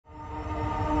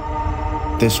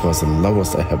This was the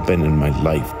lowest I have been in my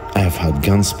life. I have had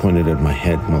guns pointed at my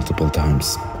head multiple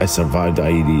times. I survived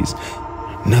IEDs.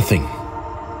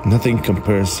 Nothing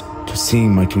compares to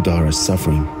seeing my two daughters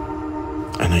suffering.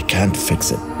 And I can't fix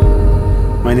it.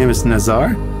 My name is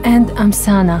Nazar. And I'm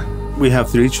Sana. We have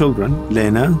 3 children,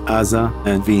 Lena, Aza,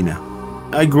 and Vina.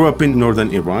 I grew up in northern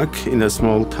Iraq, in a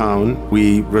small town.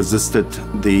 We resisted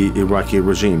the Iraqi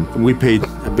regime. We paid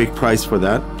a big price for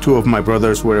that. 2 of my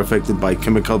brothers were affected by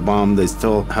chemical bomb. They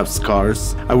still have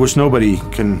scars. I wish nobody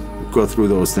can go through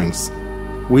those things.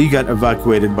 We got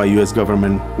evacuated by US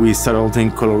government. We settled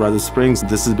in Colorado Springs.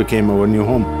 This became our new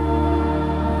home.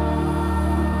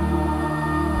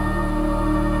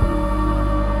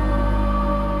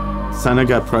 Sana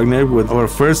got pregnant with our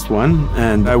first one,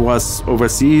 and I was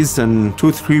overseas, and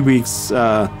 2-3 weeks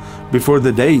before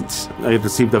the date, I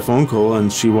received a phone call,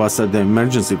 and she was at the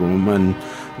emergency room, and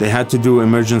they had to do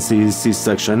emergency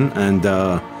C-section, and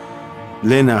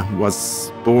Lena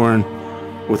was born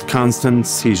with constant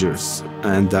seizures,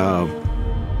 and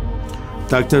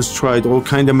doctors tried all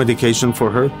kind of medication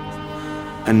for her,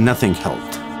 and nothing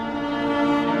helped.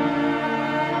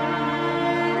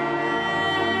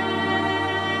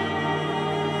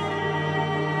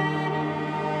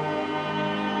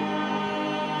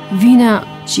 Vina,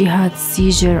 she had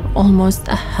seizure, almost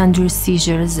 100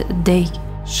 seizures a day.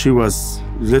 She was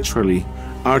literally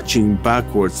arching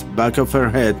backwards, back of her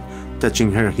head,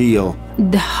 touching her heel.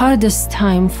 The hardest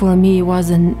time for me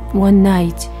was one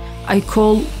night. I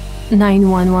called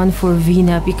 911 for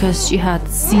Vina because she had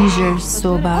seizures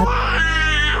so bad.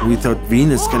 We thought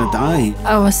Vina's gonna die.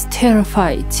 I was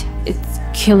terrified. It's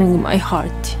killing my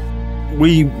heart.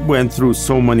 We went through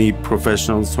so many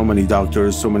professionals, so many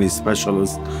doctors, so many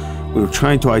specialists. We were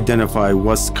trying to identify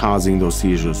what's causing those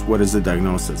seizures, what is the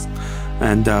diagnosis.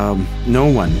 And no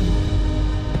one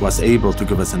was able to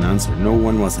give us an answer. No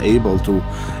one was able to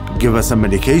give us a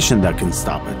medication that can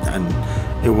stop it. And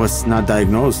it was not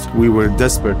diagnosed. We were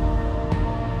desperate.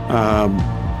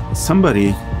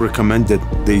 Somebody recommended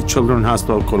the Children's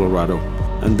Hospital, Colorado.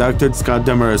 And Dr. Scott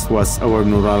Demarest was our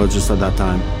neurologist at that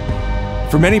time.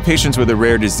 For many patients with a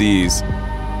rare disease,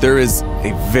 there is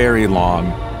a very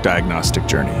long diagnostic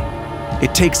journey.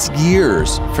 It takes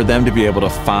years for them to be able to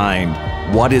find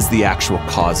what is the actual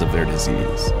cause of their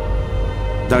disease.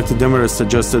 Dr. Demarest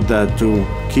suggested that to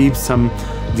keep some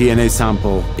DNA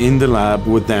sample in the lab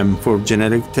with them for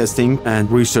genetic testing and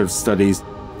research studies.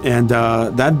 And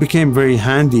that became very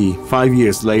handy 5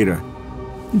 years later.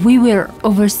 We were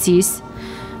overseas.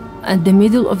 At the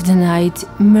middle of the night,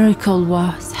 miracle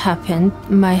was happened.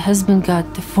 My husband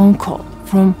got the phone call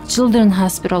from Children's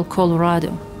Hospital,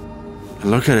 Colorado.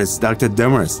 Look at it, Dr.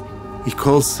 Demarest. He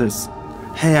calls us,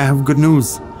 "Hey, I have good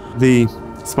news. The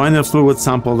spinal fluid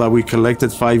sample that we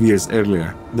collected 5 years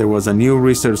earlier, there was a new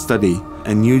research study.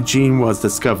 A new gene was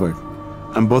discovered,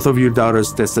 and both of your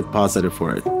daughters tested positive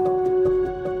for it."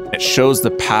 It shows the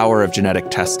power of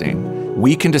genetic testing.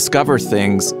 We can discover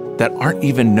things that aren't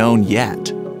even known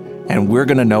yet, and we're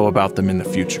going to know about them in the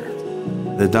future.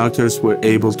 The doctors were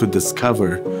able to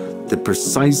discover the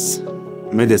precise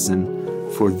medicine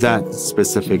for that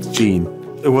specific gene.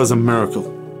 It was a miracle.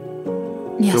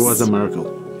 Yes. It was a miracle.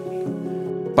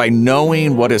 By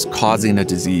knowing what is causing a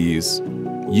disease,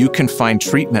 you can find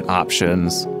treatment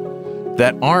options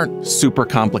that aren't super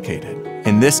complicated.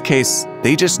 In this case,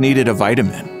 they just needed a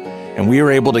vitamin, and we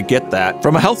were able to get that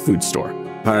from a health food store.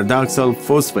 Paradoxal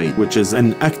phosphate, which is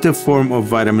an active form of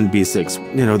vitamin B6.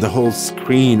 You know, the whole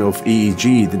screen of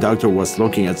EEG, the doctor was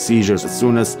looking at seizures. As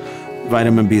soon as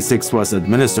vitamin B6 was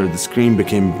administered, the screen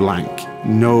became blank.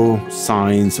 No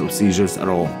signs of seizures at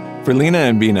all. For Lena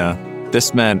and Vina,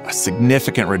 this meant a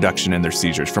significant reduction in their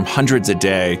seizures, from hundreds a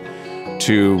day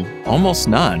to almost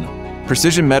none.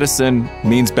 Precision medicine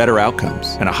means better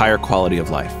outcomes and a higher quality of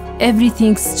life.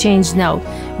 Everything's changed now.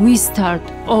 We start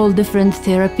all different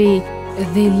therapy.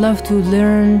 They love to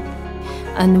learn,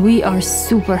 and we are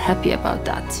super happy about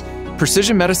that.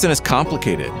 Precision medicine is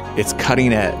complicated. It's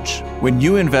cutting edge. When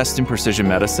you invest in precision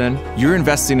medicine, you're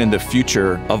investing in the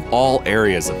future of all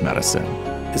areas of medicine.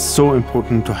 It's so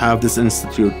important to have this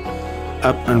institute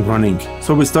up and running.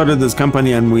 So we started this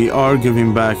company, and we are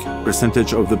giving back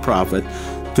percentage of the profit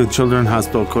to Children's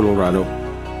Hospital, Colorado,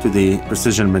 to the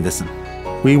precision medicine.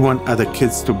 We want other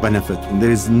kids to benefit. And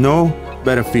there is no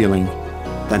better feeling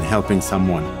than helping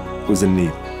someone who's in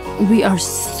need. We are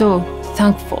so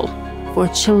thankful for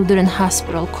Children's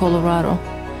Hospital, Colorado.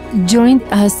 Join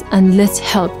us and let's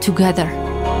help together.